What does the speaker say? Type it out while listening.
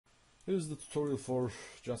Here's the tutorial for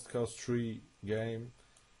Just Cause 3 game,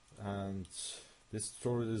 and this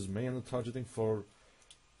tutorial is mainly targeting for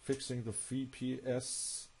fixing the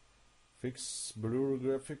FPS, fix blurry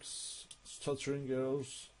graphics, stuttering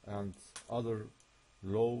errors, and other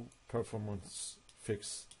low performance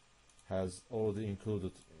fix has already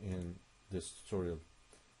included in this tutorial.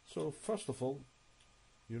 So first of all,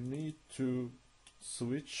 you need to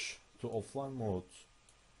switch to offline mode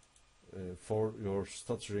for your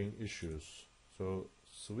stuttering issues. So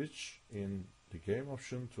switch in the game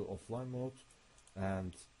option to offline mode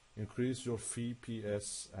and increase your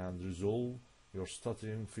FPS and resolve your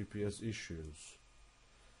stuttering FPS issues.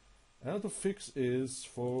 Another fix is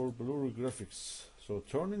for blurry graphics. So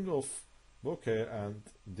turning off bokeh and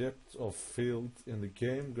depth of field in the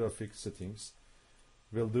game graphics settings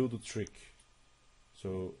will do the trick.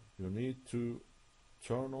 So you need to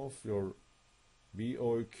turn off your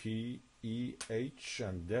bokeh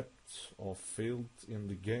and depth of field in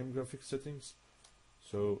the game graphics settings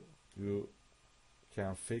so you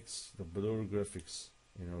can fix the blur graphics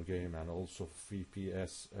in your game and also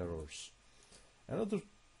FPS errors. Another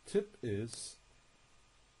tip is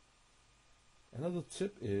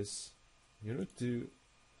you need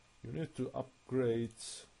to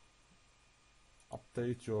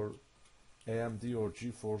update your AMD or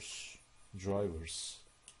GeForce drivers.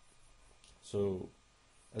 So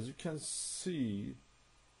as you can see,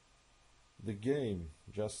 the game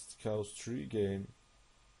Just Cause 3 game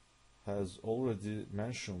has already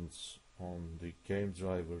mentioned on the game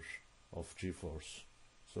driver of GeForce.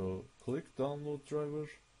 So click download driver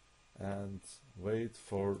and wait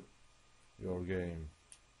for your game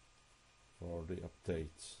for the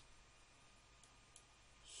update.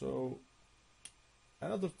 So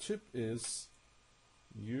another tip is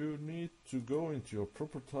you need to go into your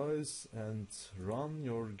properties and run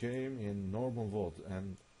your game in normal mode,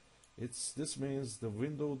 and this means the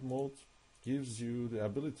windowed mode gives you the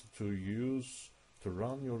ability to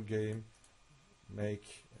run your game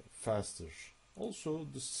make faster. Also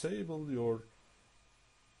disable your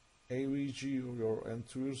AVG or your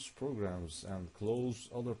antivirus programs and close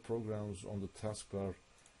other programs on the taskbar.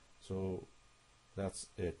 So that's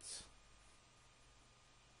it.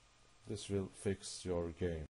 This will fix your game.